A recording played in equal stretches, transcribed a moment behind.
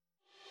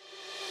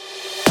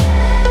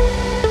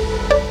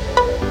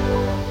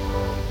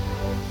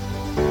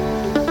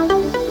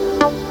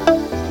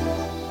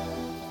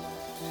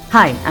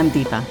Hi, I'm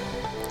Deepa.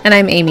 And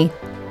I'm Amy.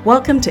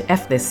 Welcome to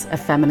F This, a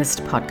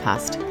feminist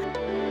podcast.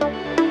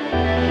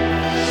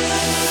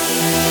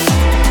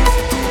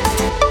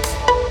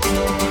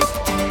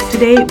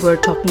 Today, we're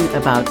talking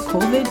about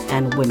COVID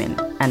and women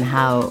and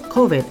how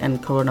COVID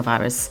and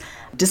coronavirus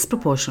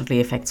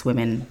disproportionately affects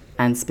women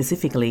and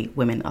specifically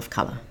women of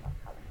color.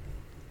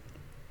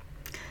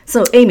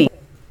 So, Amy,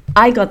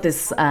 I got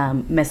this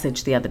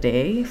message the other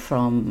day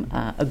from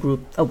a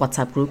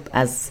WhatsApp group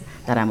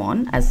that I'm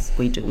on, as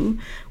we do,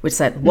 which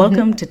said,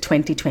 "Welcome to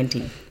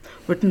 2020,"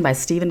 written by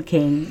Stephen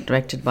King,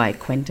 directed by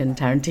Quentin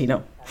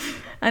Tarantino.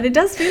 And it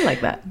does feel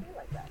like that.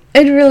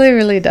 It really,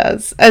 really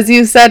does. As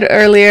you said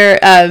earlier,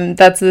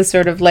 that's the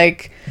sort of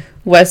like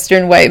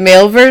Western white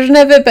male version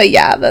of it, but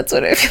yeah, that's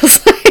what it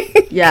feels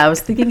like. Yeah, I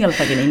was thinking of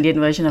like an Indian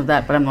version of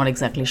that, but I'm not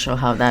exactly sure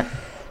how that,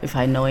 if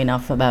I know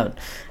enough about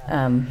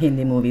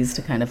Hindi movies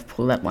to kind of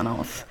pull that one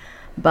off.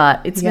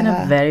 But it's been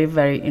a very,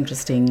 very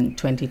interesting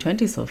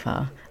 2020 so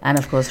far. And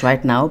of course,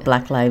 right now,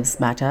 Black Lives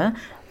Matter,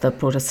 the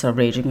protests are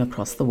raging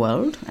across the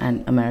world,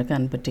 and America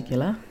in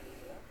particular.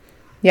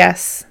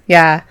 Yes,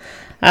 yeah.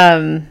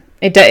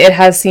 It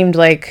has seemed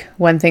like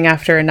one thing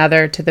after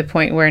another, to the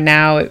point where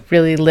now it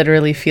really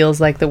literally feels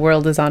like the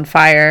world is on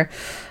fire,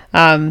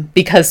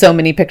 because so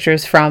many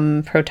pictures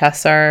from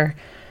protests are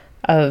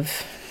of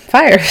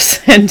fires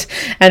and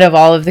of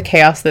all of the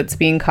chaos that's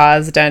being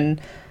caused,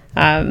 and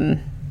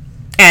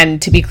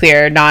to be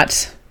clear,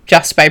 not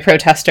just by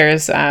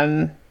protesters.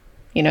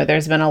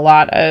 There's been a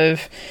lot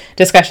of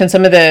discussion.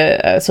 Some of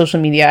the social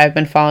media I've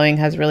been following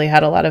has really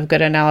had a lot of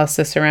good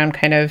analysis around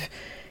kind of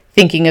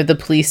thinking of the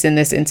police in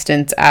this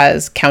instance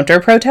as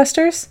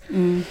counter-protesters,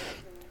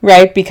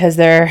 right? Because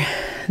the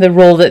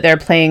role that they're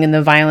playing and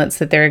the violence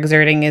that they're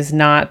exerting is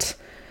not,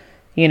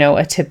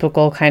 a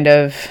typical kind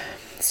of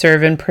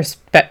serve and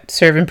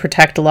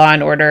protect law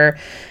and order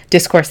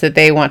discourse that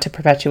they want to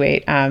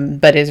perpetuate,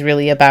 but is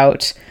really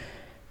about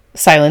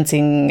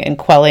silencing and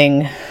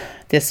quelling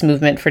this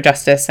movement for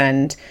justice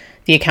and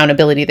the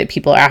accountability that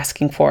people are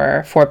asking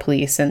for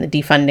police and the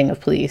defunding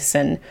of police.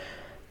 And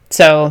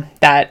so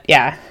that,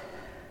 yeah.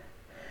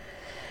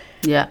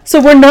 So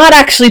we're not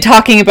actually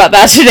talking about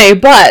that today,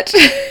 but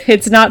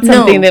it's not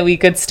something that we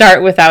could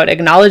start without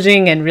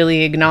acknowledging, and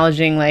really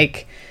acknowledging,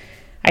 like,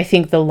 I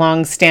think the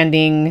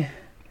long-standing,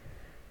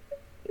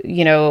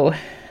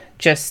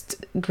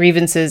 just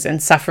grievances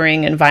and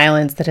suffering and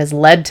violence that has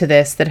led to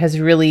this, that has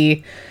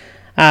really,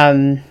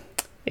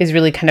 is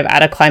really kind of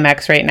at a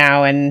climax right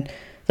now. And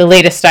the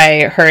latest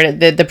I heard,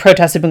 the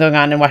protests have been going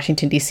on in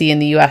Washington, D.C. in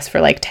the U.S. for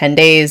like 10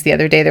 days. The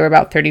other day, there were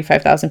about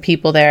 35,000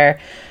 people there.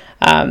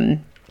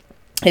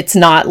 It's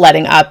not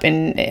letting up,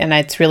 and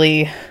it's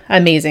really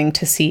amazing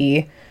to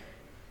see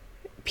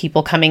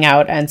people coming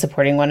out and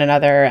supporting one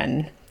another.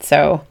 And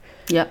so,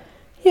 Yeah.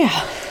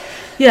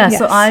 Yes.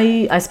 So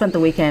I spent the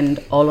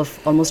weekend,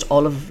 almost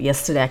all of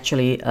yesterday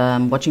actually,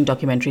 watching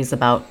documentaries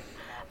about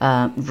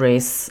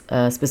race,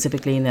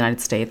 specifically in the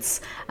United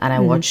States. And I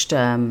watched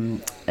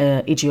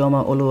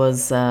Ijeoma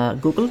Oluwa's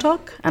Google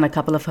Talk and a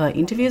couple of her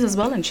interviews as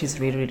well, and she's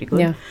really, really good.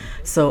 Yeah.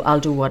 So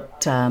I'll do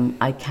what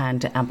I can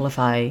to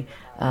amplify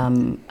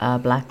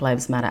Black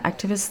Lives Matter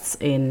activists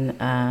in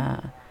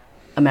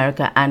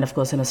America and, of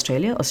course, in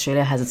Australia.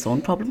 Australia has its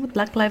own problem with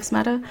Black Lives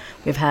Matter.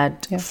 We've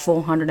had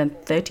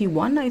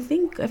 431, I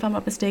think, if I'm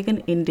not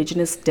mistaken,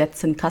 Indigenous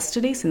deaths in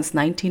custody since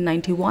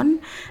 1991,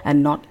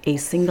 and not a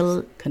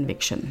single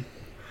conviction.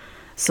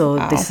 So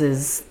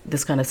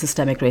this kind of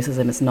systemic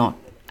racism is not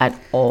at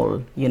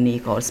all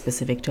unique or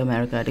specific to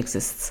America. It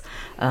exists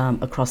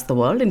across the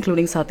world,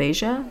 including South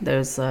Asia.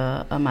 There's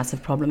a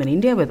massive problem in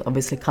India with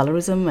obviously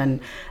colorism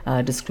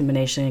and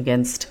discrimination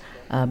against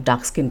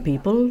dark-skinned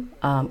people,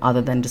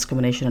 other than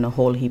discrimination in a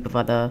whole heap of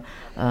other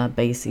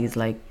bases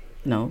like,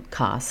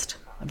 caste,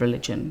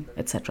 religion,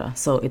 etc.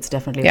 So it's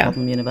definitely a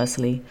problem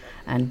universally,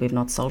 and we've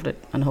not solved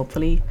it. And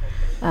hopefully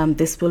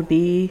this will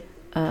be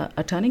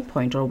a turning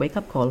point or a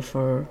wake-up call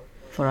for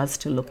us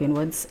to look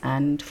inwards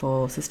and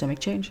for systemic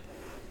change.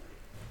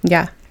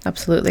 Yeah,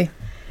 absolutely.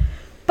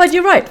 But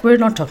you're right. We're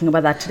not talking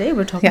about that today.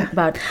 We're talking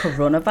about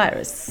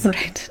coronavirus.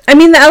 Right. I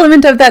mean, the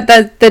element of that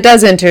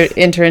does enter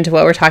into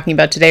what we're talking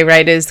about today,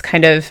 right, is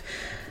kind of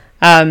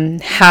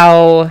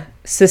how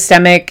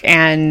systemic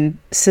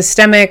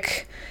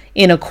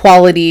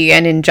inequality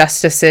and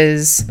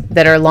injustices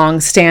that are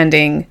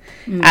long-standing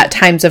at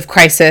times of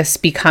crisis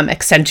become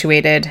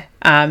accentuated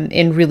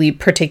in really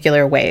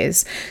particular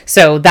ways.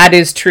 So that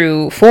is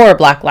true for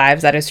Black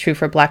lives. That is true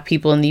for Black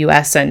people in the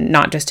U.S. and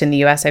not just in the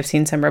U.S. I've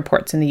seen some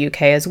reports in the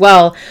U.K. as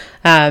well,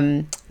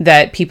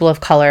 that people of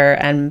color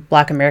and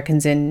Black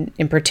Americans in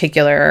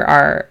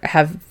particular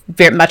have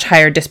very much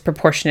higher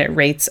disproportionate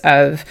rates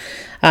of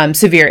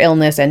severe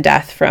illness and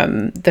death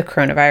from the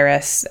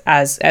coronavirus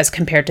as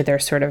compared to their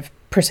sort of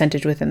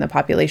percentage within the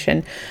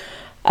population.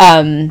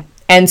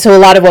 And so a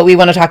lot of what we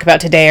want to talk about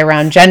today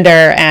around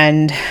gender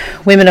and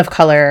women of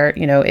color,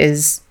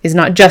 is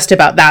not just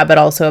about that, but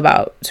also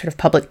about sort of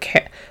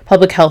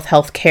public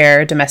health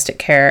care, domestic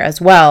care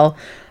as well.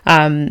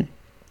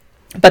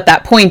 But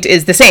that point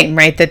is the same,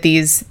 right? That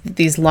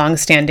these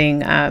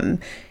long-standing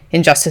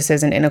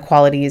injustices and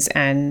inequalities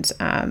and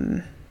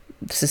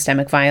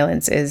systemic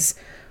violence is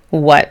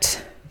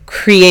what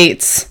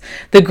creates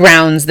the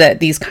grounds that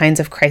these kinds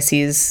of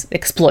crises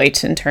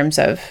exploit in terms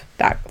of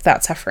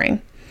that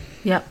suffering.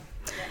 Yeah.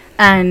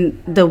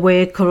 And the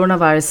way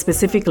coronavirus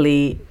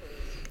specifically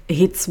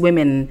hits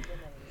women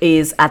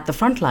is at the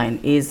front line,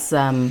 is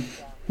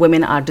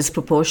women are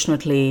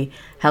disproportionately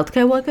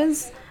healthcare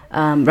workers,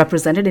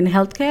 represented in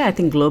healthcare. I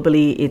think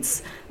globally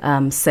it's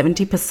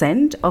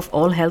 70% of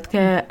all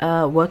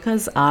healthcare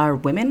workers are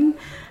women.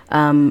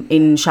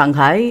 In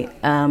Shanghai,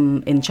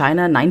 in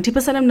China,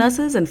 90% of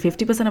nurses and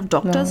 50% of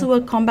doctors who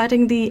were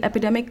combating the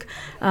epidemic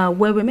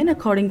were women,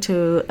 according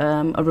to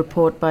a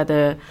report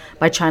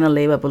by China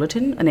Labor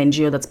Bulletin, an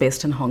NGO that's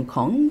based in Hong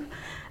Kong.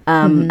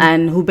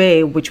 And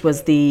Hubei, which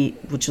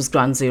was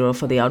ground zero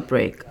for the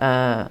outbreak,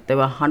 there were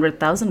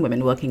 100,000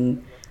 women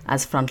working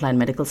as frontline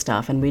medical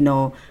staff, and we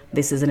know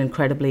this is an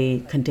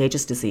incredibly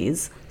contagious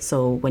disease.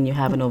 So when you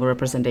have an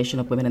overrepresentation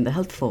of women in the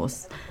health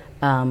force,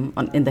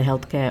 in the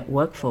healthcare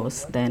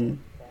workforce, then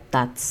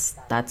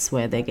that's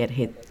where they get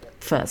hit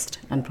first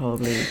and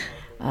probably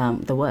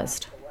the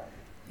worst.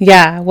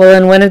 Yeah, well,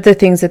 and one of the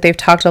things that they've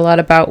talked a lot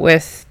about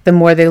with the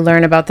more they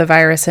learn about the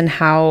virus and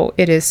how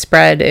it is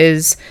spread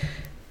is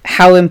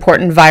how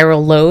important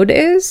viral load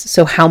is.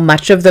 So how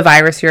much of the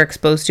virus you're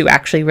exposed to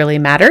actually really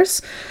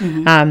matters.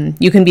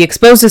 You can be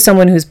exposed to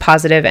someone who's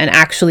positive and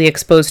actually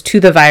exposed to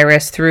the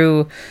virus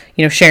through,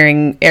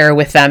 sharing air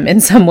with them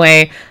in some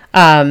way,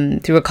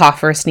 through a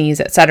cough or a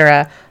sneeze,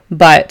 etc.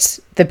 But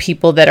the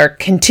people that are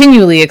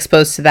continually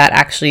exposed to that,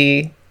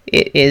 actually,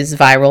 it is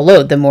viral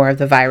load. The more of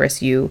the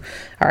virus you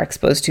are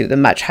exposed to, the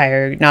much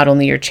higher not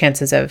only your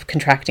chances of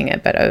contracting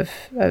it, but of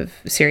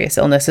serious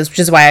illnesses, which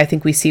is why I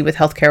think we see with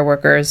healthcare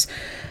workers,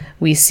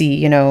 we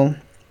see,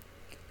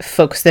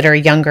 folks that are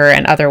younger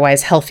and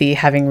otherwise healthy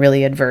having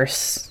really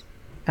adverse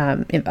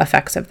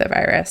effects of the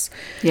virus.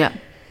 Yeah.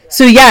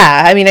 So,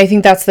 yeah, I mean, I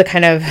think that's the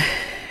kind of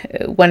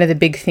one of the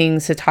big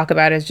things to talk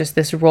about is just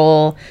this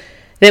role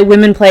that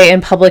women play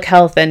in public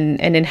health and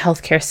in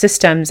healthcare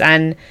systems.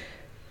 And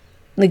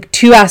like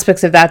two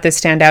aspects of that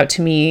stand out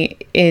to me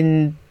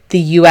in the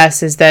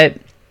US is that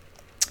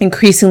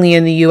increasingly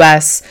in the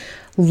US,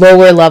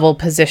 lower level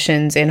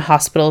positions in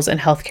hospitals and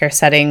healthcare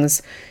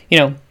settings,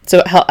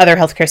 so other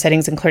healthcare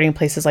settings, including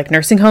places like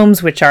nursing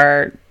homes, which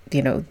are,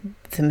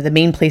 some of the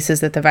main places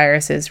that the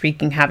virus is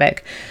wreaking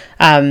havoc,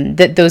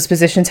 that those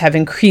positions have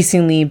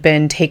increasingly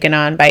been taken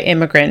on by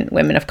immigrant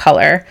women of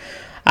color,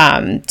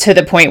 to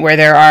the point where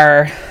there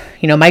are,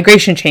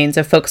 migration chains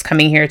of folks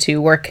coming here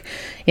to work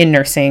in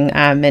nursing,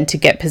 and to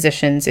get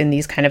positions in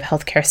these kind of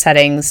healthcare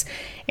settings,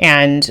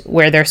 and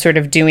where they're sort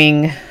of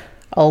doing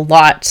a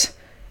lot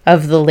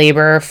of the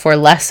labor for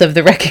less of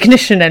the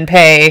recognition and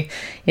pay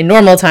in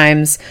normal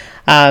times,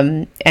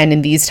 and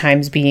in these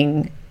times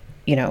being,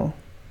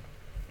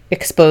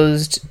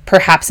 exposed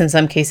perhaps in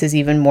some cases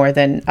even more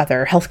than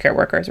other healthcare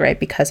workers, right?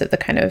 Because of the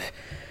kind of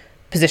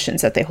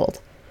positions that they hold.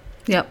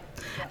 Yep.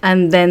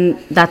 And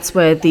then that's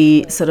where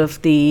the sort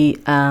of the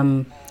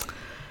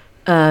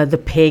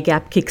pay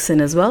gap kicks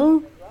in as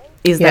well,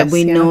 is that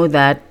we know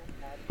that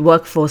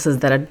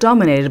workforces that are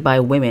dominated by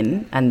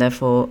women and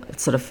therefore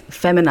sort of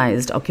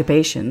feminized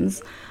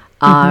occupations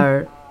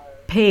are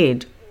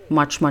paid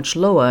much, much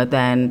lower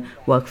than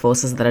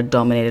workforces that are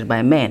dominated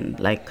by men,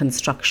 like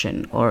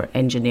construction or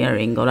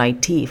engineering or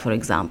IT, for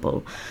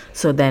example.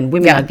 So then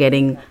women are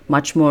getting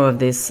much more of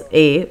this,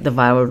 the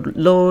viral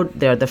load,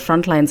 they're the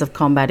front lines of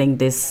combating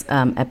this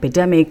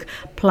epidemic,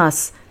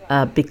 plus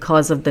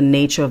because of the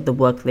nature of the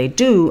work they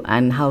do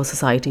and how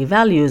society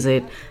values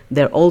it,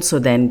 they're also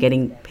then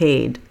getting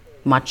paid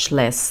much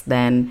less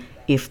than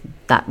if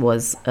that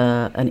was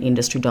an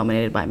industry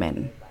dominated by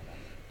men.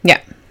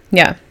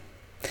 Yeah.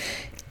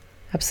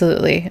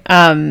 Absolutely.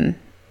 And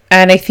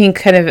I think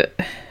kind of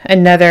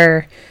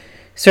another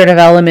sort of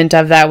element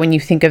of that when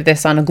you think of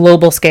this on a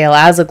global scale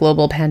as a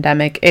global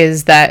pandemic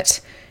is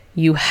that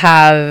you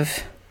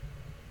have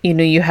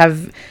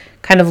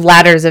kind of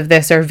ladders of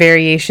this or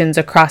variations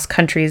across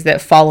countries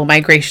that follow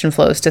migration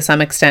flows to some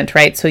extent,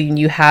 right? So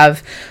you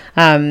have,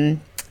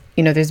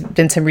 there's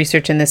been some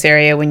research in this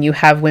area when you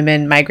have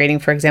women migrating,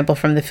 for example,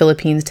 from the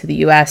Philippines to the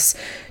US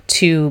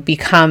to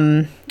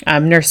become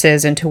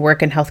nurses and to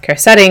work in healthcare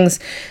settings.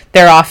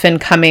 They're often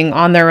coming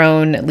on their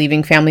own,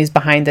 leaving families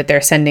behind that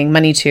they're sending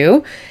money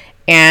to.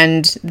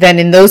 And then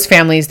in those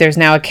families, there's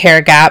now a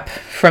care gap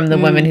from the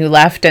women who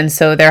left. And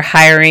so they're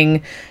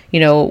hiring,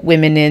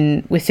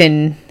 women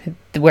within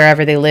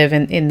wherever they live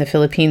in the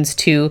Philippines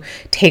to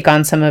take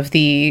on some of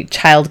the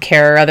child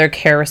care or other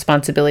care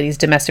responsibilities,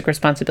 domestic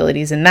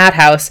responsibilities in that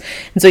house.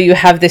 And so you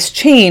have this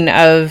chain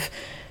of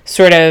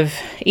sort of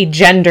a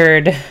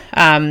gendered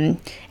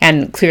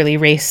and clearly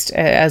raced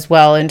as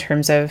well in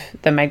terms of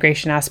the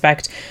migration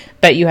aspect.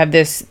 But you have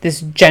this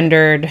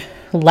gendered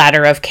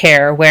ladder of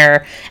care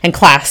and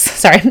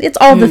class, it's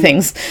all the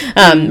things,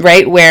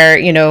 right?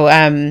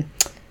 Where,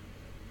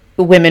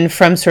 women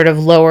from sort of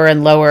lower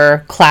and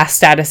lower class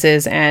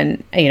statuses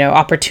and,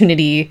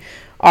 opportunity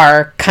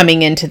are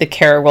coming into the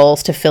care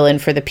roles to fill in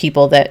for the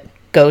people that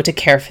go to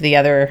care for the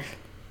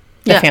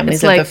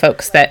families of the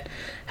folks that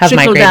have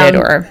migrated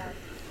or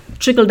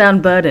trickle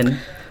down burden.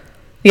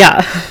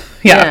 Yeah.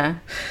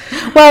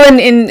 Well, and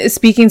in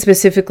speaking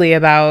specifically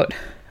about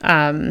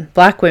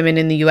Black women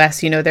in the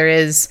U.S.,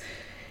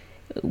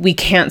 we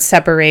can't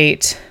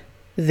separate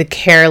the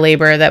care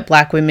labor that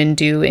Black women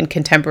do in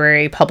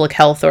contemporary public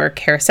health or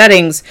care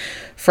settings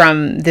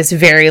from this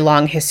very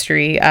long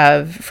history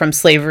from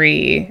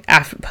slavery,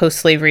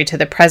 post-slavery to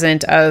the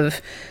present,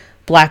 of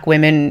Black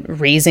women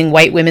raising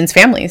white women's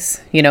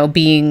families,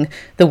 being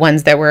the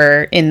ones that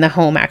were in the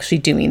home actually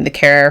doing the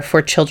care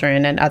for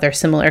children and other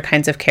similar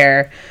kinds of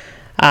care,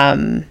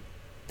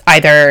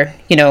 either,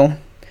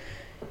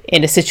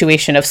 in a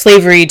situation of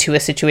slavery to a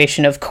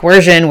situation of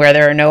coercion where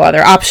there are no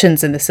other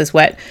options. And this is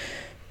what,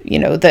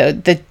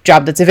 the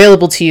job that's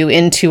available to you,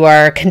 into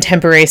our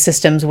contemporary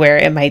systems where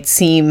it might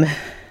seem,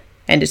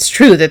 and it's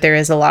true, that there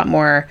is a lot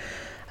more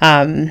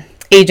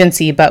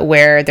agency, but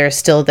where there's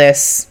still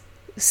this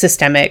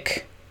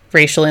systemic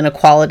racial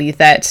inequality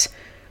that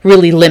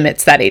really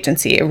limits that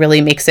agency. It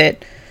really makes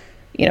it,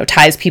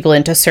 ties people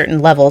into certain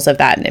levels of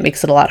that, and it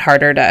makes it a lot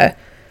harder to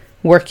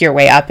work your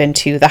way up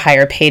into the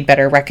higher paid,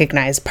 better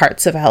recognized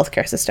parts of a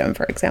healthcare system,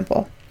 for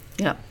example.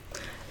 Yeah.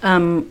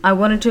 I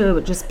wanted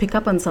to just pick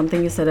up on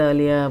something you said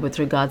earlier with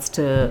regards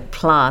to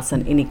class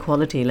and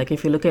inequality. Like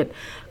if you look at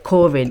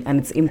COVID and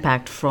its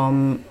impact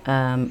from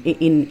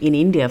in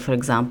India, for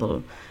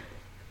example,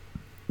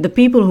 the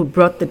people who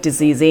brought the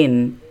disease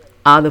in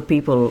are the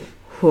people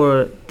who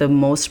are the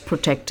most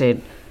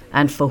protected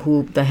and for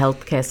whom the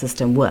healthcare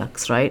system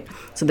works, right?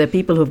 So there are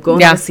people who've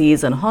gone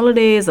overseas on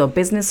holidays or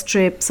business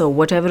trips or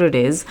whatever it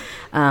is.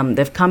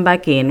 They've come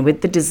back in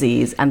with the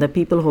disease, and the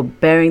people who are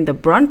bearing the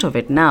brunt of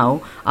it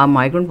now are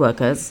migrant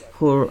workers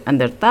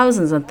and there are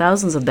thousands and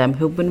thousands of them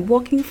who've been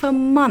walking for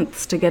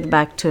months to get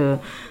back to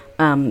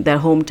their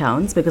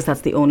hometowns, because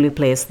that's the only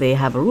place they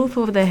have a roof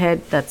over their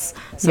head that's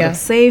sort of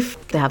safe.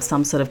 They have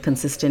some sort of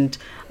consistent,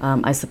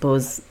 I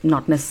suppose,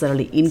 not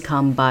necessarily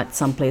income, but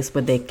some place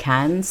where they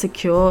can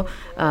secure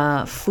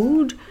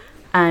food.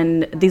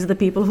 And these are the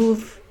people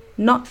who've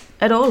not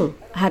at all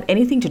had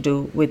anything to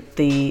do with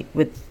the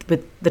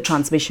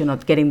transmission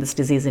of getting this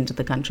disease into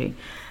the country.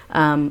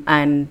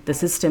 And the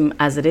system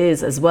as it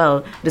is as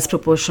well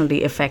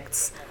disproportionately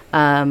affects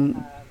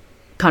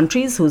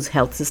countries whose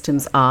health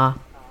systems are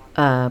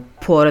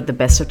poor at the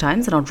best of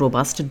times and not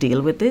robust to deal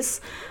with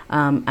this,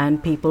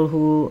 and people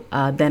who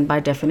then by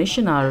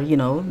definition are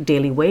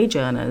daily wage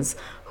earners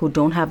who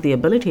don't have the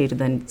ability to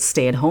then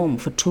stay at home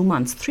for 2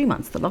 months, 3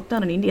 months. The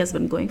lockdown in India has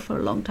been going for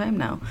a long time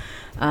now,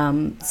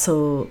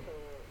 so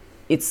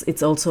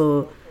it's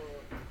also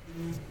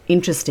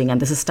interesting,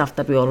 and this is stuff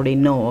that we already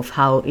know of,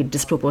 how it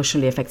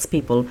disproportionately affects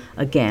people,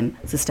 again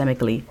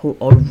systemically, who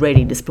are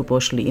already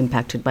disproportionately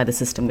impacted by the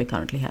system we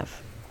currently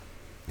have.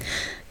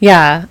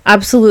 Yeah,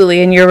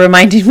 absolutely. And you're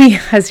reminding me,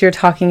 as you're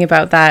talking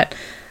about that,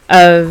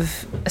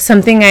 of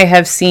something I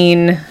have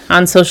seen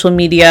on social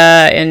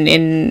media and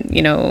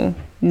in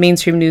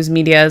mainstream news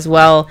media as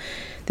well.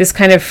 This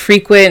kind of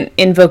frequent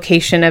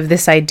invocation of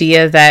this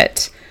idea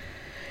that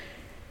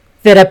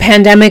a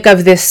pandemic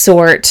of this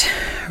sort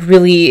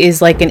really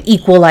is like an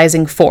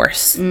equalizing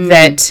force,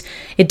 that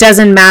it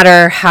doesn't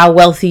matter how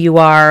wealthy you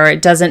are,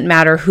 it doesn't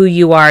matter who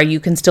you are, you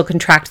can still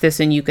contract this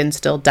and you can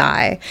still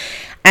die.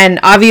 And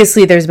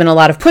obviously there's been a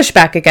lot of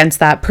pushback against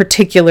that,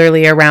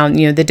 particularly around,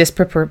 the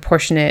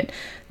disproportionate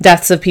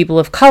deaths of people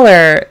of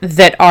color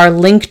that are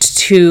linked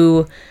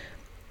to,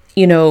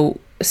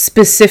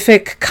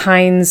 specific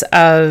kinds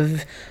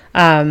of,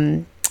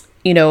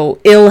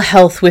 ill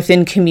health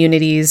within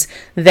communities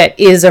that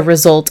is a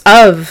result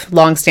of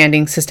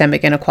longstanding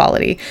systemic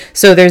inequality.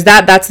 So there's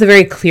that's the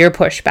very clear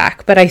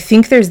pushback. But I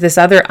think there's this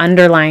other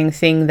underlying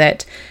thing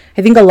that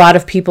I think a lot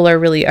of people are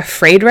really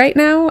afraid right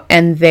now,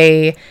 and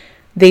they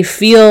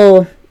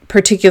feel,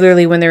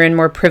 particularly when they're in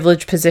more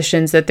privileged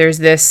positions, that there's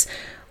this,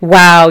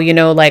 wow,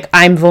 like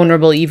I'm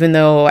vulnerable even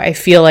though I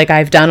feel like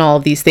I've done all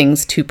of these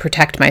things to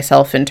protect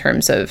myself in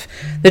terms of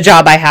the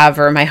job I have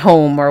or my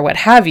home or what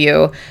have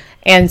you.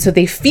 And so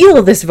they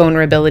feel this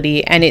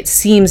vulnerability, and it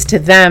seems to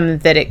them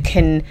that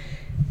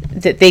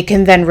they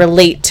can then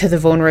relate to the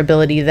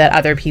vulnerability that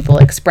other people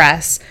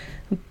express.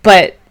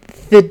 But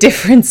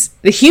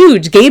the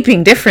huge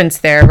gaping difference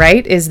there,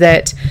 right, is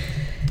that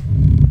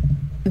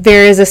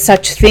there is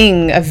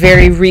a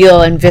very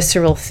real and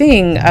visceral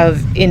thing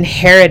of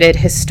inherited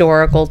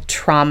historical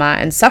trauma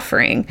and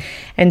suffering.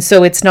 And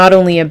so it's not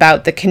only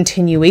about the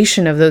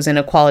continuation of those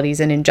inequalities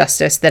and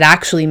injustice that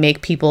actually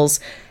make people's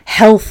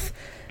health,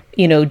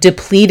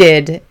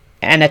 depleted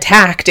and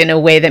attacked in a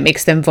way that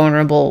makes them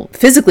vulnerable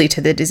physically to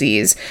the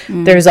disease.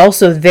 There's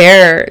also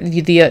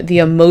the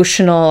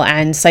emotional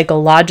and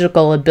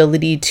psychological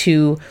ability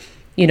to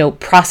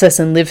process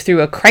and live through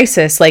a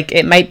crisis. Like,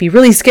 it might be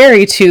really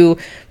scary to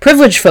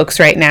privileged folks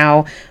right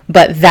now,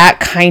 but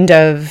that kind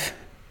of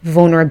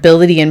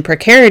vulnerability and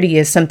precarity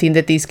is something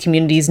that these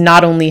communities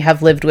not only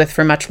have lived with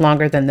for much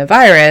longer than the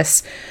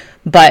virus,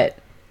 but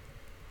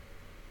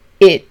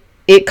it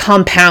it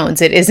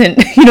compounds. It isn't,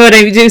 you know what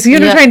I mean? So you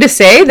know what I'm trying to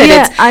say?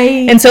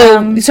 That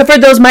so for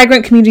those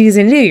migrant communities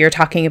in India you're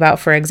talking about,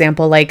 for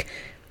example, like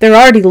they're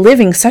already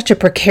living such a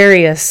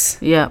precarious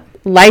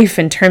life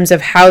in terms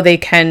of how they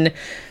can,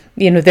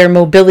 you know, their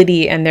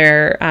mobility and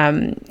their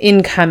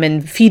income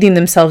and feeding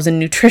themselves and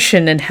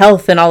nutrition and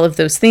health and all of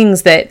those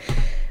things, that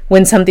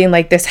when something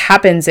like this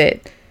happens,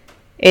 it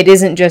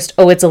isn't just,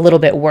 oh, it's a little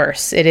bit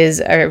worse. It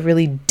is a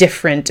really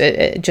different,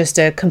 just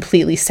a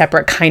completely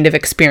separate kind of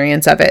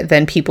experience of it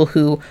than people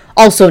who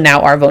also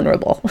now are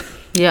vulnerable.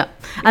 Yeah.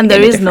 And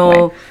there is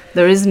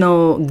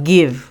no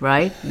give,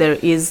 right? There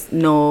is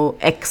no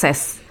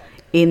excess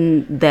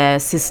in their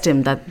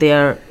system that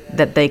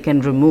they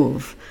can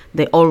remove.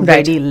 They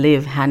already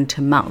live hand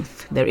to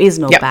mouth. There is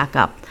no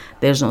backup.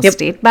 There's no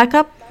state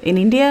backup in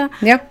India.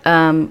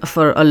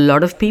 For a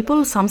lot of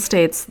people, some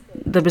states,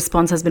 the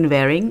response has been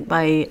varying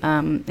by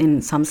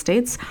in some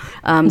states.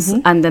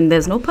 And then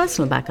there's no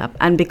personal backup.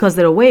 And because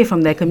they're away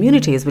from their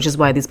communities, which is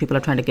why these people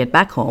are trying to get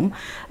back home,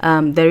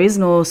 there is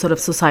no sort of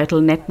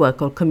societal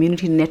network or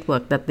community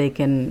network that they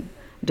can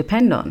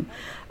depend on.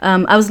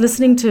 I was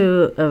listening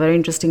to a very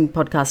interesting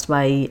podcast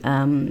by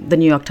the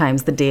New York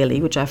Times, The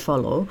Daily, which I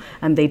follow,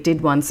 and they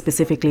did one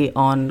specifically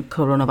on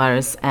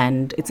coronavirus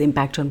and its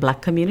impact on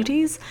Black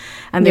communities.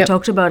 And they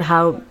talked about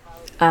how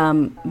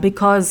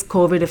because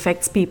COVID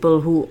affects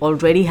people who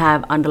already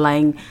have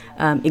underlying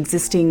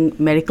existing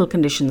medical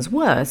conditions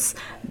worse,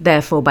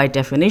 therefore, by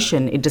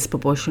definition, it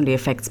disproportionately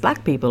affects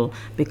Black people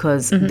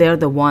because they're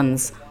the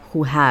ones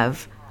who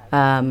have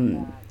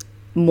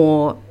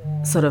more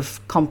sort of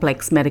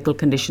complex medical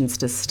conditions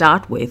to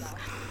start with.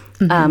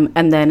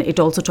 And then it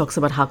also talks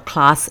about how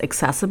class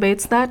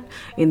exacerbates that,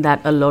 in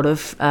that a lot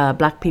of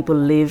Black people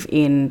live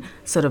in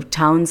sort of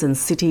towns and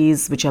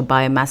cities which are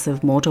by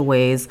massive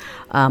motorways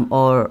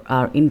or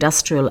are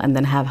industrial, and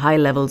then have high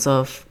levels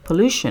of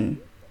pollution,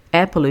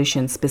 air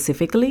pollution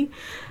specifically.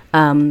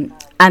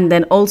 And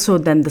then also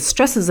then the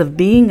stresses of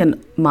being a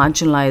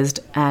marginalized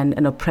and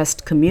an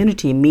oppressed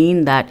community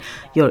mean that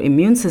your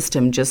immune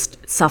system just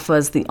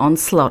suffers the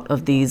onslaught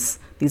of these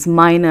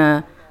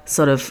minor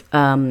sort of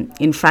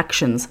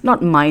infractions,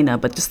 not minor,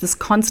 but just this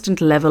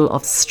constant level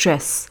of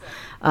stress,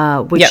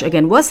 which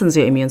again worsens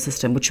your immune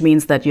system, which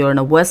means that you're in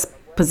a worse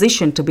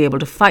position to be able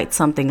to fight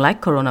something like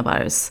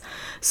coronavirus.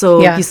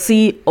 So you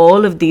see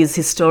all of these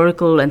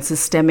historical and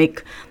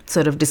systemic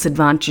sort of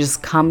disadvantages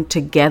come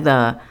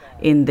together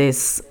in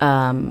this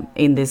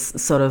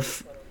sort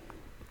of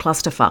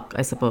clusterfuck,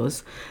 I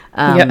suppose.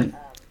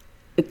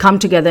 Come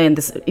together in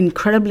this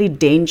incredibly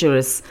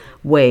dangerous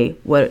way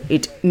where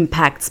it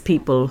impacts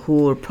people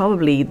who are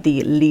probably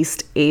the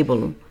least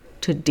able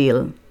to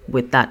deal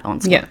with that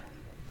onslaught. Yeah.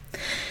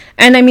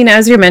 And I mean,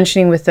 as you're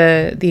mentioning with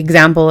the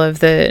example of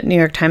the New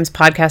York Times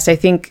podcast, I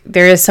think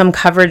there is some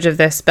coverage of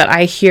this, but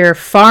I hear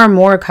far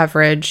more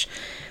coverage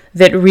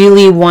that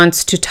really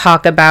wants to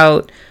talk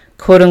about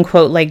quote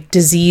unquote like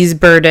disease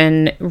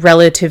burden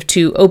relative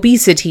to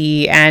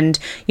obesity, and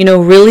you know,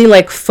 really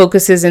like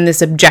focuses in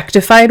this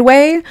objectified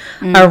way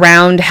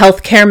around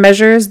healthcare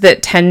measures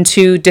that tend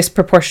to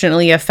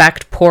disproportionately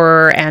affect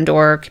poorer and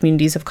or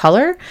communities of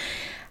color.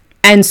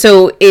 And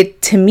so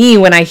it, to me,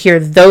 when I hear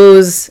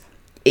those,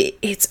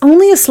 it's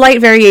only a slight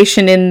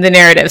variation in the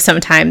narrative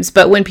sometimes,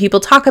 but when people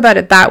talk about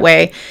it that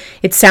way,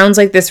 it sounds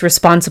like this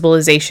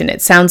responsibilization.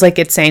 It sounds like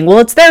it's saying, well,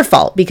 it's their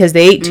fault because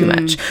they ate too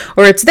much,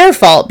 or it's their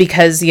fault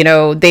because, you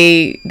know,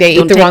 they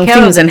ate the wrong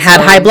things and had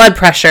high blood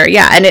pressure.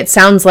 Yeah. And it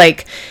sounds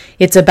like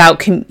it's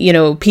about, you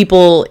know,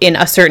 people in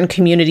a certain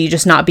community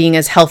just not being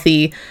as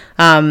healthy,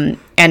 and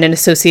an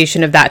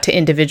association of that to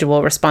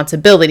individual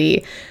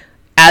responsibility,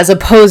 as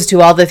opposed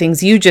to all the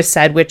things you just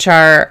said, which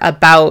are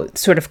about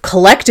sort of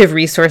collective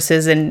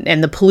resources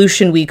and the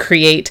pollution we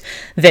create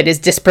that is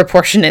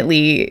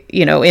disproportionately,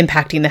 you know,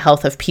 impacting the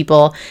health of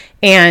people,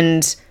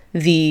 and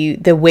the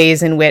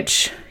ways in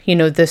which, you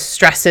know, the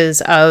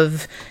stresses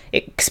of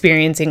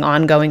experiencing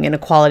ongoing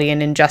inequality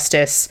and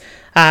injustice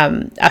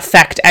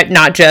affect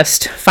not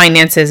just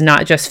finances,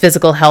 not just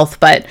physical health,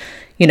 but,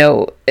 you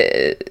know,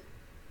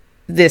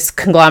 this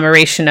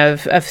conglomeration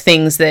of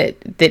things that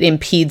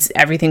impedes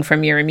everything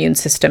from your immune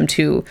system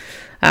to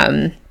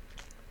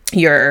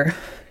your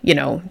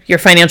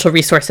financial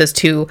resources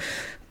to,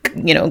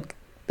 you know,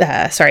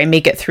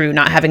 make it through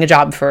not having a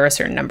job for a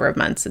certain number of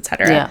months,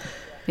 etc.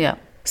 Yeah.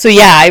 So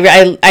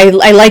yeah,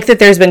 I like that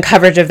there's been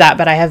coverage of that,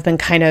 but I have been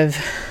kind of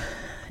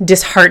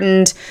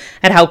disheartened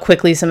at how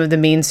quickly some of the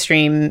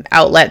mainstream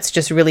outlets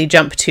just really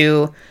jump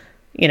to,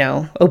 you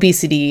know,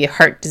 obesity,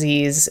 heart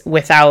disease,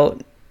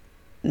 without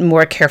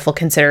more careful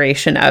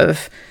consideration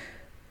of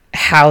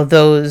how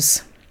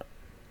those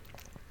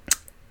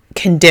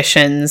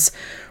conditions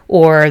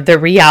or the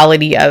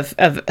reality of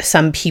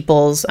some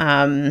people's,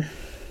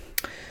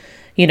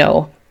 you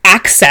know,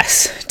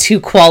 access to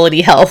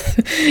quality health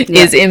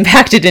is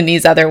impacted in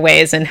these other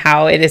ways, and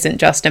how it isn't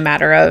just a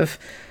matter of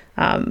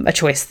a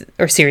choice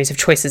or series of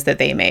choices that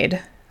they made.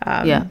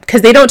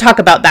 Because they don't talk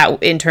about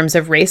that in terms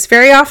of race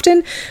very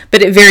often,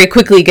 but it very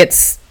quickly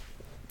gets,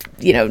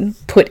 you know,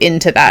 put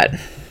into that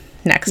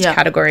next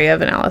category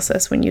of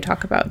analysis when you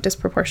talk about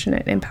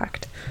disproportionate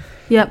impact.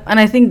 Yeah, and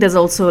I think there's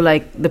also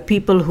like the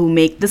people who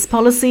make this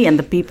policy and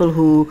the people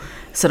who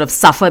sort of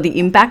suffer the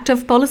impact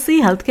of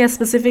policy. Healthcare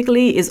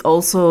specifically is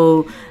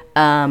also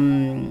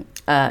something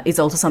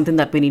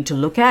that we need to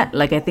look at.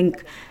 Like I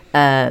think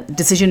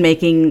decision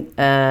making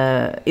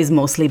is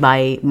mostly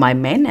by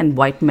men and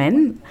white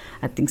men.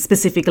 I think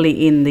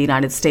specifically in the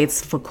United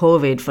States for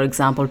COVID, for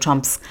example,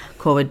 Trump's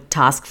COVID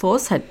task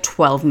force had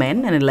 12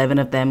 men and 11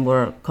 of them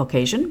were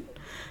Caucasian.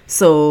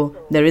 So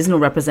there is no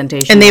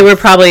representation. And they were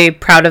probably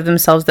proud of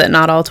themselves that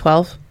not all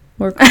 12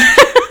 were.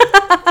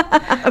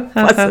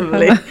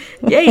 Possibly.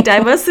 Yay,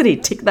 diversity.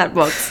 Tick that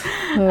box.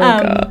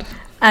 God.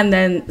 And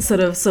then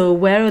so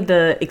where are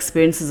the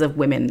experiences of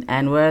women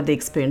and where are the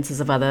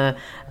experiences of other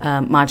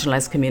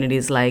marginalized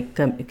communities like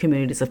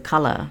communities of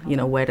color?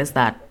 Where does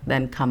that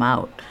then come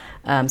out?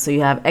 So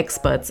you have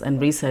experts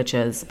and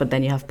researchers, but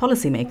then you have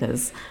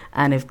policymakers.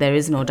 And if there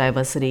is no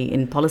diversity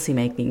in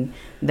policymaking,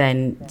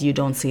 then you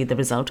don't see the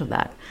result of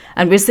that.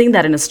 And we're seeing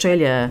that in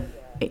Australia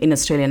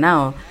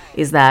now,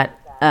 is that,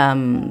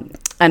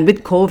 and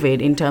with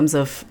COVID, in terms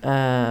of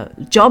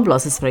job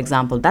losses, for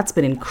example, that's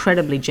been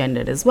incredibly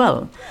gendered as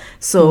well.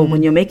 So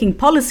when you're making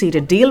policy to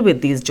deal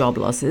with these job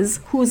losses,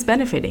 who's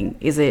benefiting?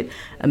 Is it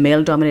a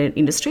male-dominated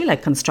industry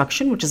like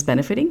construction, which is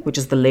benefiting, which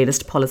is the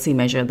latest policy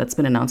measure that's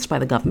been announced by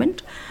the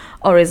government?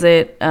 Or is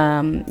it,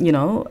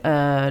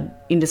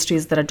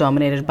 industries that are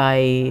dominated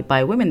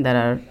by women that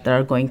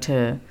are going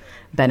to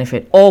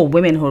benefit, or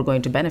women who are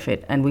going to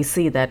benefit? And we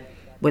see that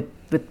with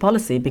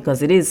policy,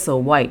 because it is so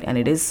white and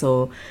it is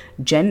so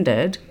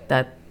gendered,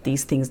 that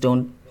these things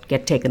don't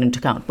get taken into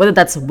account. Whether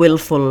that's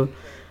willful,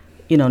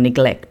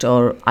 neglect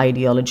or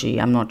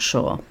ideology, I'm not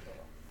sure.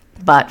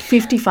 But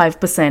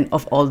 55%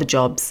 of all the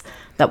jobs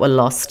that were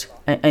lost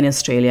in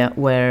Australia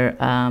were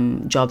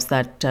jobs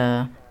that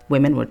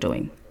women were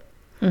doing.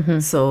 Mm-hmm.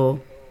 So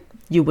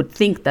you would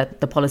think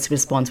that the policy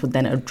response would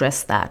then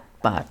address that,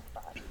 but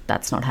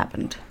that's not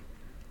happened.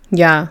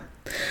 Yeah.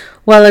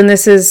 Well, and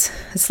this is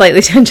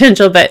slightly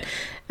tangential, but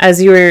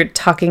as you were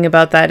talking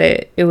about that,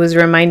 it was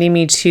reminding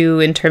me too,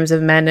 in terms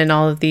of men and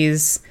all of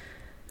these,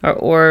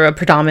 or a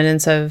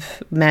predominance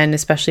of men,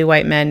 especially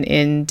white men,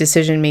 in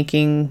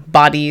decision-making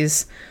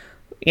bodies,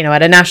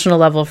 at a national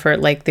level, for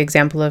like the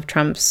example of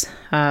Trump's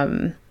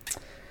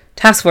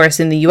task force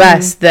in the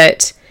U.S.,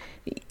 that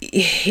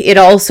it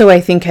also,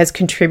 I think, has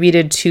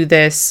contributed to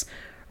this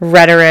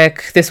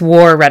rhetoric, this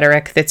war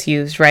rhetoric that's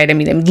used, right? I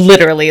mean,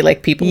 literally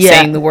like people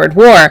saying the word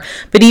war,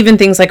 but even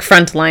things like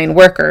frontline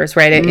workers,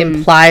 right? It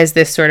implies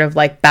this sort of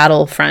like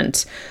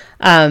battlefront.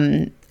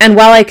 And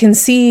while I can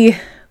see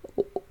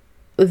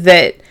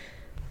that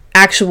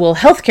actual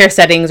healthcare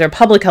settings or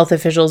public health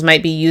officials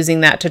might be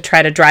using that to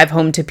try to drive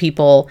home to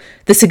people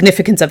the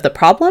significance of the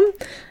problem,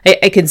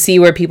 I can see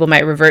where people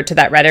might revert to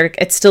that rhetoric.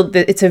 It's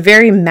a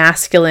very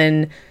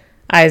masculinized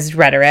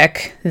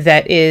rhetoric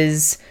that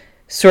is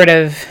sort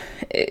of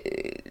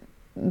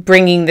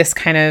bringing this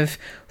kind of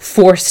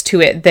force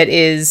to it that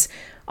is,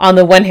 on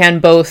the one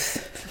hand,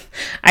 both,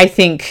 I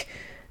think,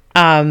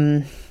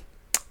 it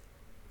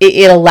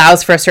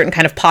allows for a certain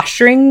kind of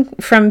posturing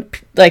from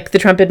like the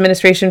Trump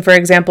administration, for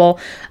example,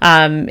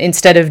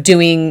 instead of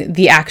doing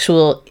the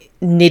actual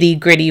nitty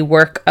gritty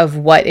work of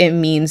what it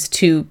means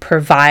to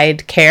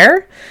provide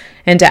care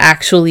and to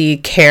actually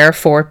care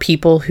for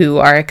people who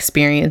are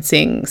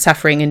experiencing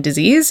suffering and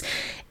disease.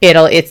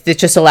 It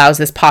just allows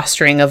this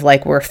posturing of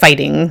like, we're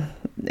fighting,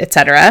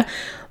 etc.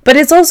 But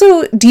it's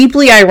also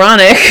deeply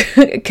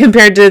ironic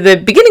compared to the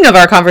beginning of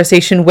our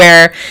conversation,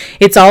 where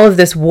it's all of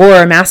this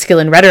war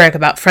masculine rhetoric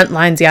about front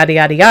lines, yada,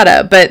 yada,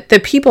 yada. But the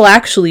people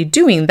actually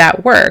doing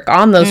that work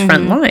on those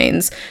front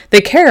lines,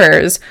 the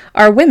carers,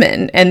 are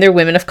women, and they're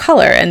women of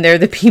color. And they're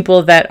the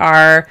people that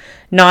are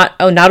not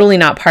only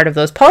not part of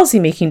those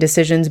policymaking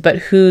decisions, but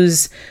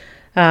whose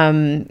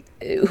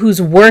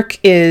work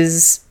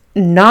is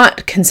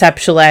not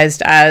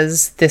conceptualized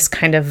as this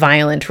kind of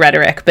violent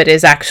rhetoric, but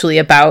is actually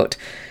about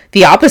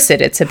the opposite.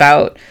 It's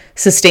about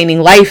sustaining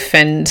life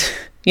and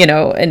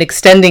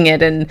extending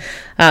it and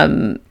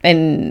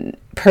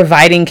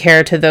providing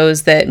care to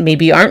those that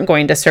maybe aren't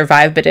going to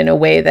survive, but in a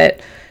way that,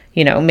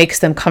 makes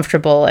them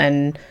comfortable,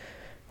 and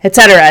et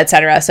cetera, et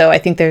cetera. So I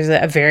think there's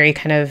a very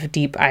kind of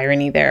deep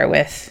irony there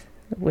with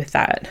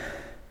that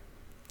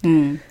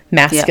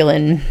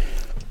masculine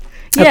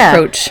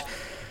approach.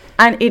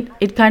 And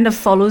it kind of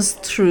follows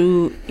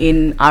through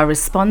in our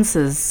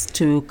responses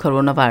to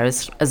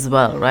coronavirus as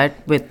well, right?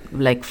 With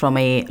like from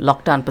a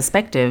lockdown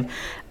perspective,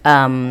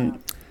 a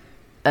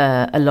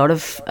lot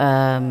of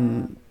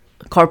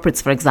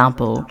corporates, for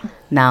example,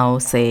 now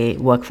say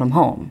work from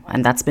home,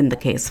 and that's been the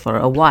case for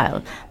a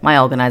while. My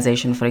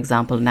organization, for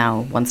example,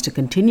 now wants to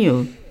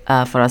continue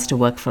for us to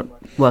work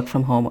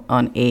from home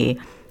on a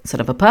sort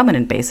of a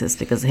permanent basis,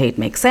 because it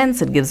makes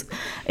sense. It gives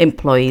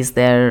employees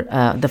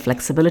the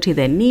flexibility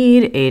they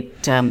need.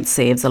 It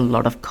saves a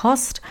lot of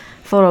cost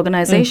for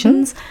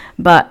organizations.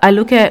 But I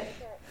look at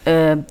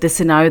the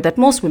scenario that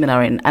most women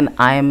are in, and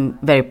I'm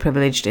very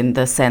privileged in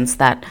the sense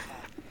that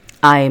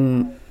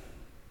I'm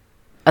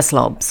a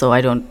slob, so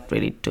I don't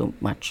really do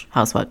much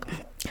housework.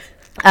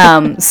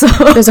 So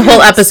There's a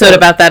whole episode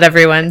about that,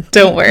 everyone.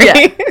 Don't worry.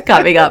 Yeah,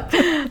 coming up.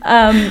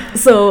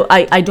 So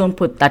I don't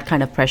put that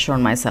kind of pressure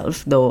on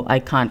myself, though I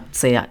can't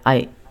say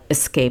I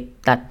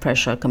escape that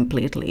pressure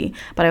completely.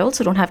 But I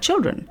also don't have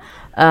children.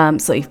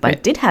 So if I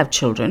did have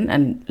children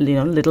and,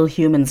 little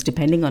humans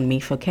depending on me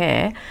for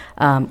care,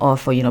 or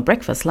for,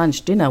 breakfast,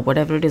 lunch, dinner,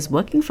 whatever it is,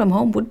 working from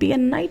home would be a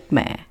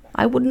nightmare.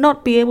 I would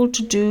not be able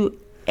to do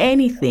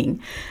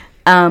anything.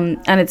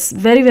 And it's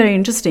very, very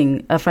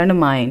interesting. A friend of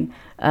mine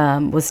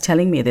was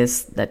telling me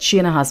this, that she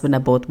and her husband are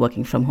both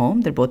working from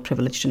home. They're both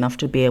privileged enough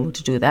to be able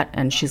to do that.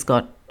 And she's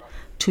got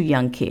 2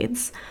 young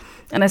kids.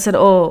 And I said,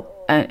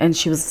 and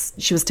she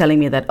was telling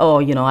me that,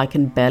 I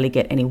can barely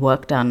get any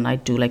work done. I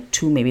do like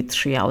 2, maybe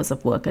 3 hours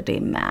of work a day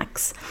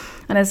max.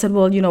 And I said,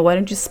 well, why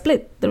don't you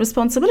split the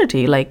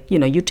responsibility? Like,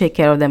 you take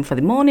care of them for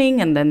the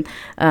morning, and then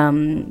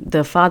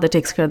the father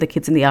takes care of the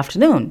kids in the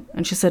afternoon.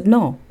 And she said,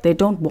 no, they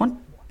don't want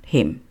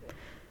him.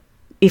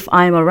 If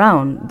I'm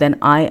around, then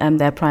I am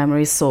their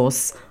primary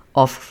source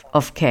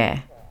of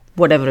care.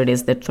 Whatever it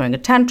is, they're throwing a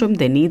tantrum,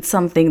 they need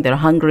something, they're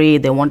hungry,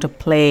 they want to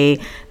play,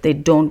 they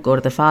don't go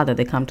to the father,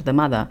 they come to the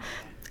mother.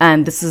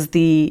 And this is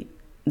the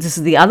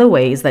other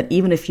way, is that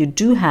even if you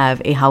do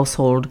have a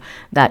household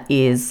that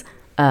is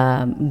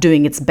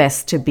doing its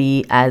best to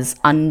be as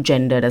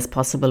ungendered as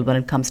possible when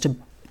it comes to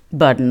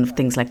burden of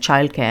things like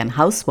childcare and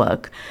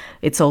housework,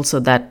 it's also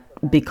that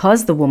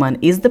because the woman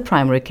is the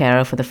primary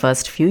carer for the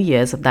first few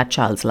years of that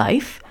child's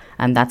life,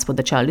 and that's what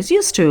the child is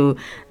used to,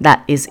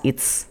 that is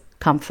its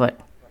comfort.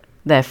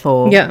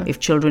 Therefore, if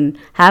children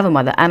have a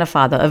mother and a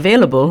father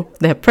available,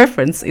 their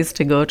preference is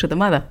to go to the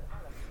mother.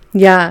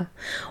 Yeah.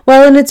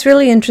 Well, and it's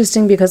really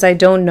interesting because I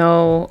don't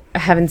know, I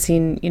haven't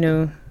seen,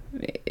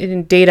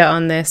 data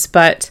on this,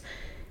 but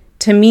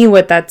to me,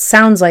 what that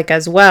sounds like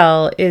as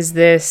well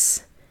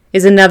is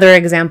another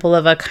example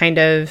of a kind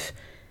of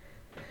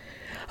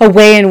a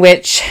way in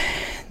which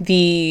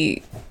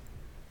the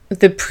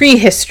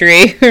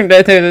prehistory, or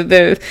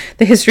the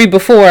history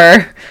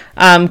before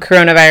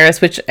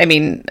coronavirus, which I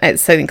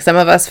think some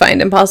of us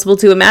find impossible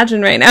to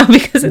imagine right now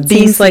because it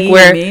seems like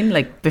we're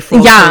like before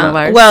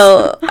coronavirus.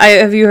 Well,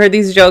 have you heard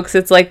these jokes?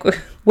 It's like,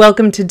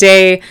 welcome to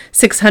day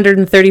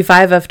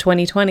 635 of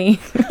 2020,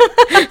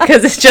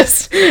 because it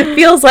just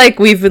feels like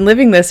we've been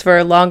living this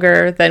for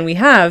longer than we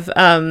have.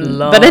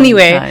 But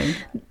anyway, time.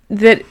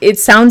 That it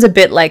sounds a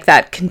bit like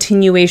that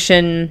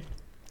continuation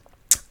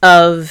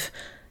of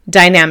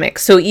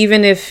dynamics. So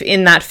even if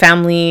in that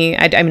family,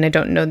 I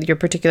don't know your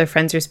particular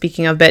friends you're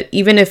speaking of, but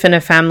even if in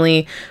a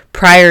family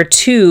prior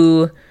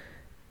to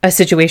a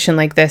situation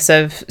like this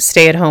of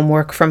stay-at-home,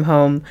 work from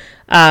home,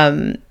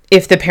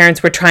 if the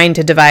parents were trying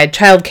to divide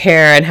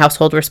childcare and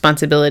household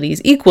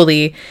responsibilities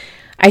equally,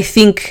 I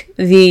think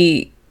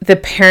the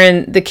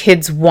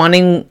kids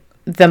wanting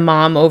the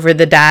mom over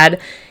the dad,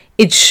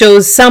 it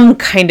shows some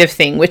kind of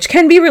thing, which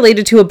can be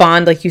related to a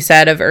bond, like you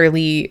said, of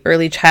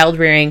early child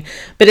rearing,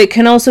 but it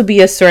can also be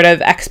a sort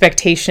of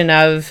expectation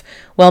of,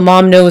 well,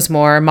 mom knows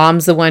more.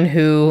 Mom's the one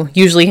who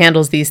usually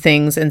handles these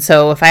things. And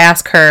so if I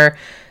ask her,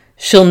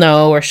 she'll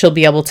know, or she'll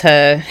be able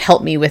to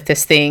help me with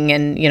this thing.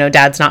 And,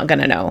 dad's not going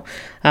to know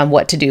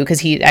what to do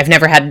because I've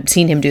never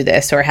seen him do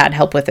this or had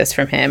help with this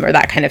from him, or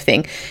that kind of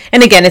thing.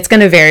 And again, it's going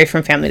to vary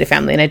from family to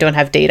family, and I don't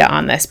have data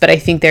on this, but I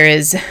think there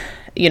is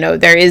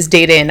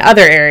data in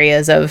other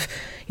areas of,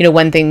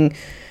 one thing.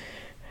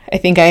 I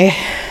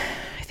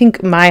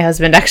think my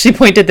husband actually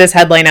pointed this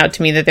headline out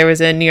to me, that there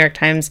was a New York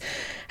Times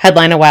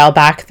headline a while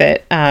back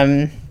that,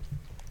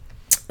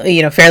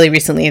 fairly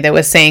recently, that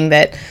was saying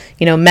that,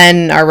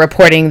 men are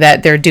reporting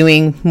that they're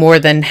doing more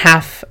than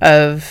half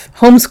of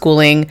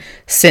homeschooling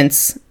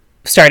since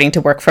starting to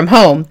work from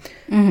home.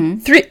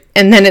 Mm-hmm.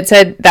 And then it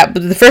said that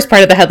the first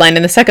part of the headline,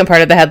 and the second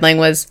part of the headline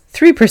was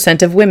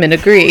 3% of women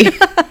agree.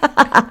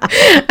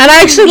 And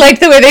I actually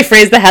liked the way they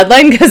phrased the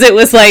headline, because it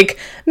was like,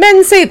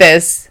 men say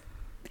this,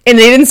 and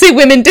they didn't say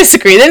women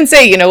disagree. They didn't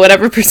say,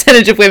 whatever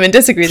percentage of women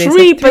disagree. They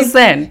 3%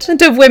 said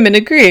 3% of women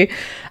agree.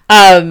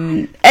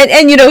 And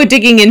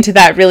digging into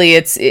that, really,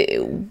 it's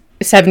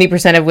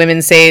 70% of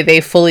women say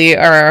they fully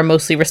are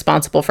mostly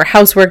responsible for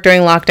housework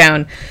during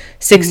lockdown.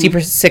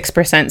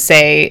 66%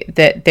 say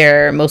that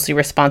they're mostly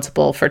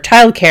responsible for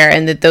childcare,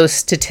 and that those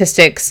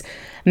statistics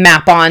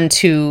map on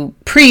to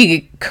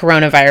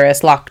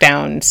pre-coronavirus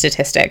lockdown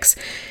statistics.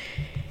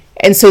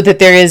 And so that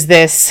there is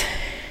this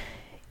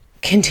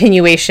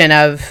continuation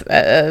of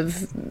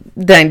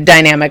the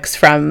dynamics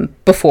from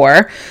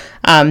before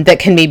that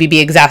can maybe be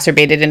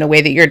exacerbated in a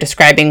way that you're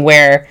describing,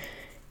 where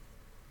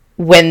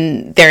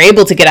when they're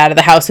able to get out of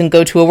the house and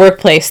go to a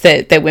workplace,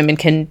 that women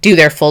can do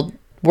their full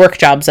work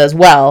jobs as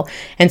well.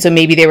 And so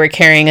maybe they were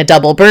carrying a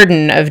double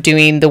burden of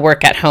doing the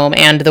work at home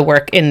and the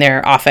work in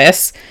their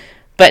office,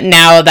 but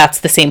now that's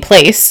the same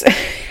place.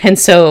 And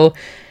so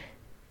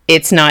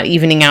it's not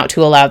evening out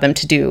to allow them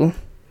to do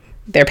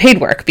their paid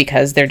work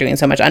because they're doing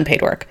so much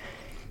unpaid work.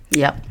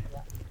 Yep.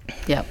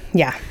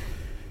 Yeah.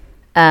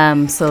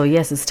 So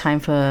yes, it's time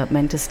for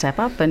men to step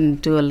up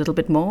and do a little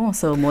bit more.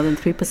 So more than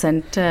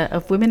 3%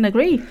 of women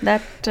agree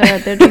that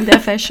they're doing their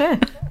fair share.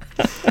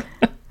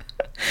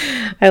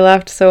 I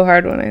laughed so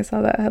hard when I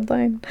saw that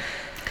headline.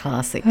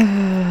 Classic.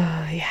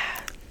 Yeah.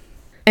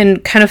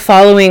 And kind of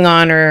following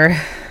on or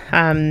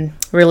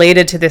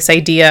related to this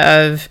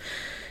idea of,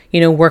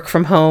 work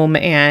from home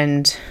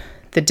and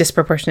the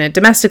disproportionate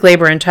domestic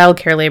labor and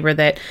childcare labor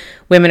that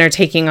women are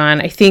taking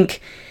on, I think,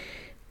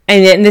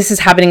 and this is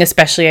happening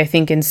especially, I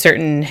think, in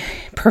certain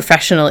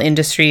professional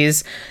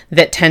industries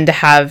that tend to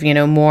have,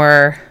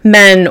 more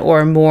men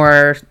or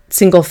more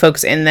single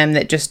folks in them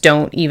that just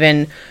don't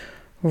even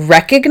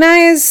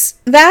recognize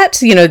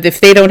that,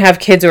 if they don't have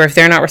kids or if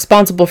they're not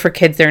responsible for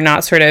kids, they're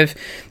not sort of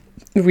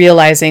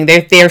realizing they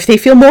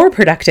feel more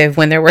productive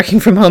when they're working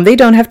from home. They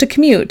don't have to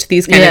commute,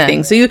 these kind of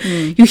things. So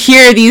you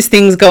hear these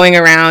things going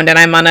around, and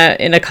I'm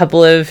in a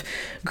couple of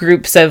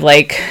groups of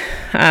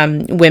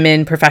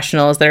women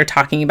professionals that are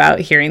talking about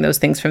hearing those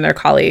things from their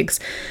colleagues.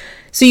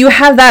 So you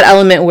have that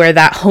element where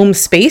that home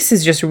space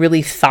is just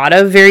really thought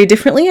of very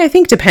differently, I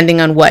think,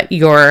 depending on what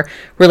your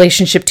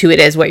relationship to it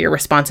is, what your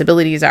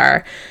responsibilities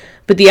are.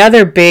 But the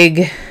other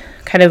big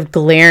kind of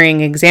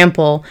glaring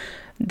example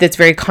that's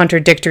very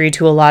contradictory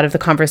to a lot of the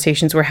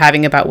conversations we're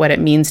having about what it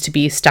means to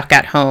be stuck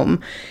at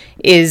home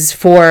is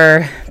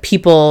for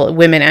people,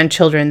 women and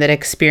children, that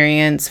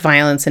experience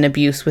violence and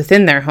abuse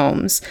within their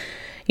homes.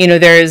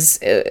 There's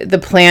the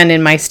plan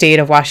in my state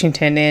of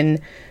Washington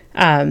in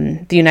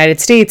the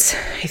United States.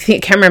 I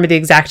can't remember the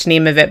exact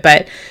name of it,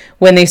 but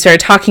when they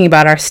started talking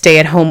about our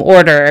stay-at-home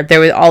order, there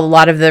was a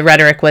lot of the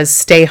rhetoric was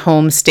stay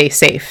home, stay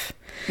safe.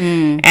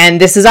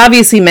 And this is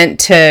obviously meant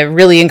to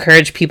really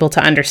encourage people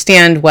to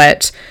understand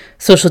what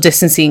social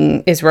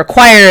distancing is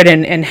required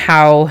and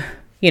how,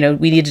 we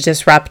need to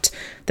disrupt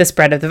the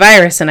spread of the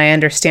virus. And I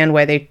understand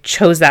why they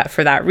chose that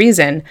for that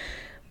reason.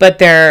 But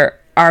there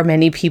are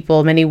many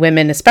people, many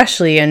women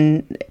especially,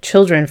 and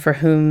children for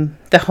whom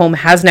the home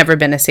has never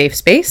been a safe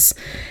space.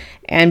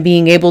 And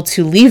being able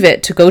to leave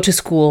it to go to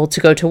school, to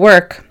go to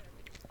work,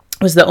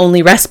 was the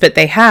only respite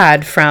they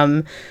had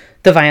from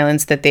the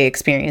violence that they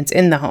experience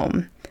in the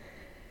home.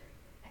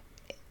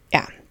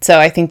 Yeah, so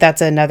I think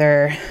that's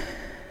another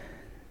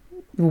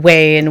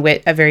way in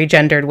which, a very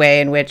gendered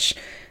way in which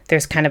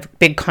there's kind of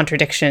big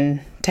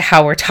contradiction to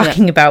how we're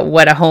talking about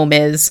what a home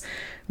is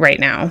right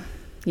now.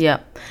 Yeah,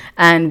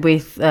 and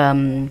with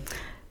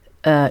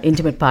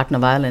intimate partner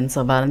violence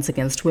or violence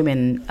against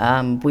women,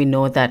 we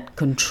know that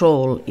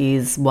control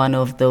is one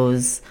of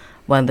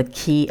the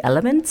key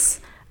elements.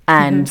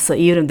 And so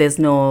even if there's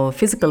no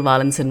physical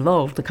violence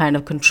involved, the kind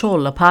of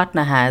control a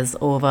partner has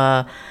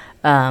over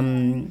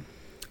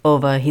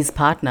his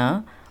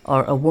partner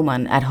or a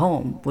woman at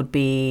home would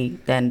be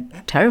then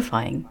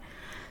terrifying.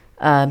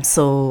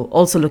 So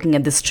also looking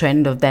at this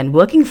trend of then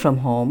working from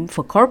home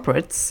for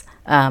corporates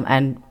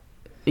and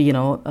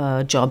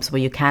jobs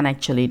where you can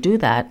actually do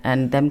that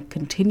and them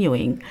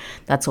continuing,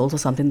 that's also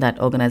something that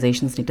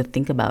organizations need to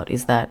think about,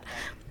 is that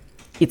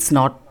it's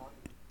not,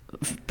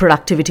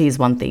 productivity is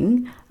one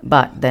thing,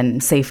 but then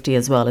safety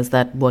as well, is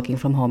that working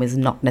from home is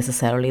not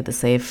necessarily a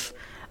safe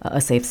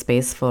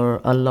space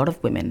for a lot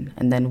of women.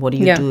 And then what do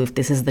you do if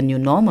this is the new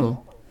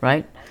normal,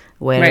 right?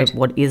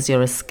 What is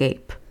your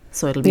escape?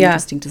 So it'll be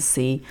interesting to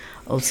see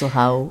also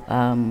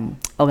how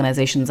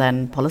organizations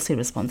and policy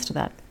responds to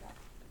that.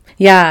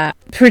 Yeah,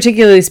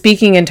 particularly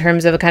speaking in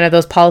terms of kind of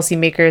those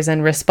policymakers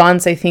and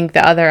response, I think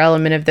the other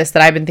element of this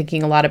that I've been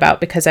thinking a lot about,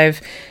 because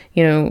I've,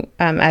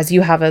 as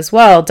you have as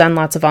well, done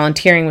lots of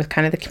volunteering with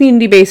kind of the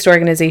community-based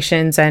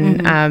organizations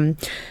and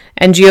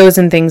NGOs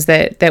and things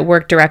that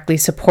work directly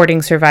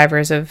supporting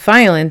survivors of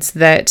violence,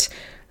 that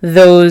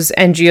those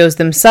NGOs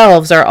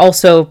themselves are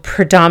also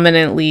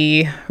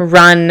predominantly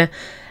run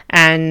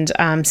and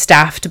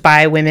staffed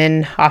by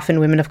women, often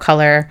women of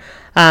color,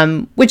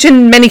 which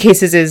in many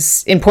cases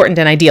is important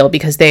and ideal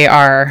because they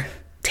are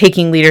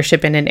taking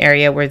leadership in an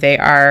area where they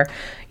are,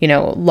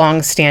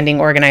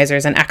 long-standing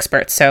organizers and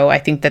experts. So I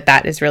think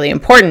that is really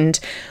important.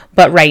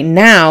 But right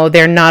now,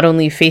 they're not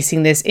only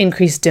facing this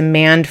increased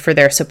demand for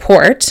their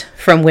support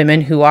from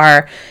women who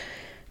are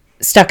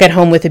stuck at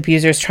home with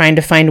abusers, trying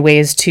to find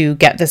ways to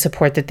get the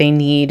support that they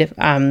need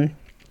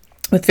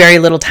with very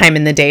little time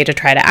in the day to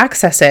try to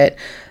access it.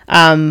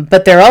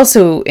 But they're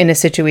also in a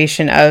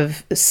situation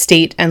of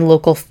state and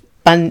local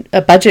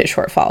budget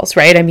shortfalls,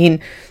 right? I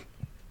mean,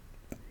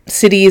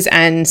 cities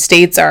and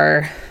states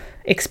are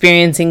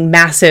experiencing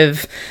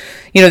massive,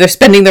 they're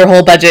spending their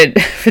whole budget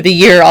for the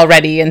year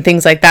already and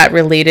things like that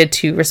related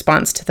to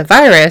response to the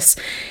virus.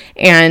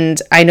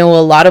 And I know a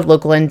lot of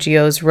local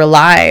NGOs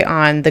rely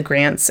on the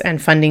grants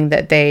and funding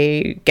that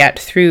they get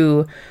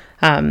through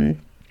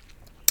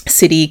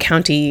city,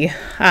 county,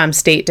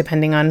 state,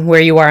 depending on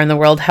where you are in the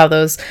world, how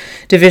those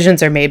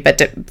divisions are made,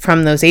 but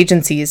from those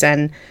agencies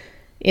and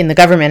in the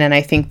government. And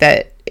I think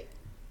that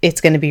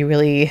it's going to be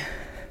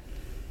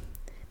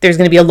there's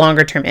going to be a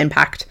longer term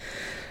impact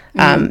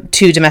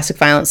to domestic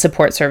violence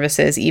support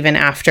services, even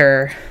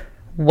after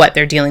what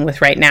they're dealing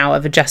with right now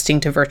of adjusting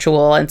to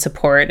virtual and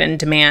support and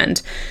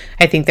demand,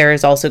 I think there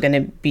is also going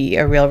to be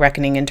a real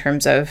reckoning in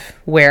terms of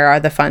where are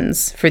the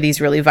funds for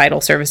these really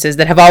vital services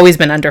that have always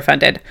been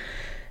underfunded.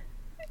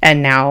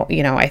 And now,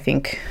 I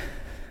think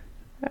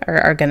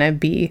are going to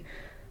be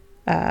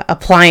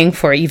applying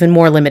for even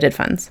more limited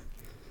funds.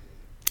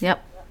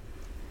 Yep.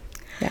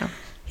 Yeah.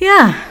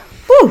 Yeah.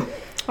 Whew.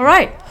 All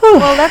right. Whew.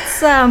 Well,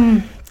 that's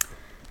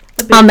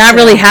on that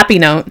really happy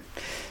note.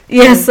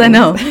 Yes, I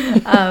know.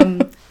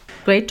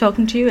 Great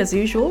talking to you as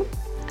usual,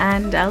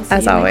 and I'll see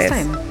you next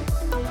time.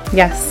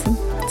 Yes.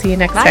 See you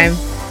next Bye. time.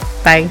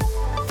 Bye.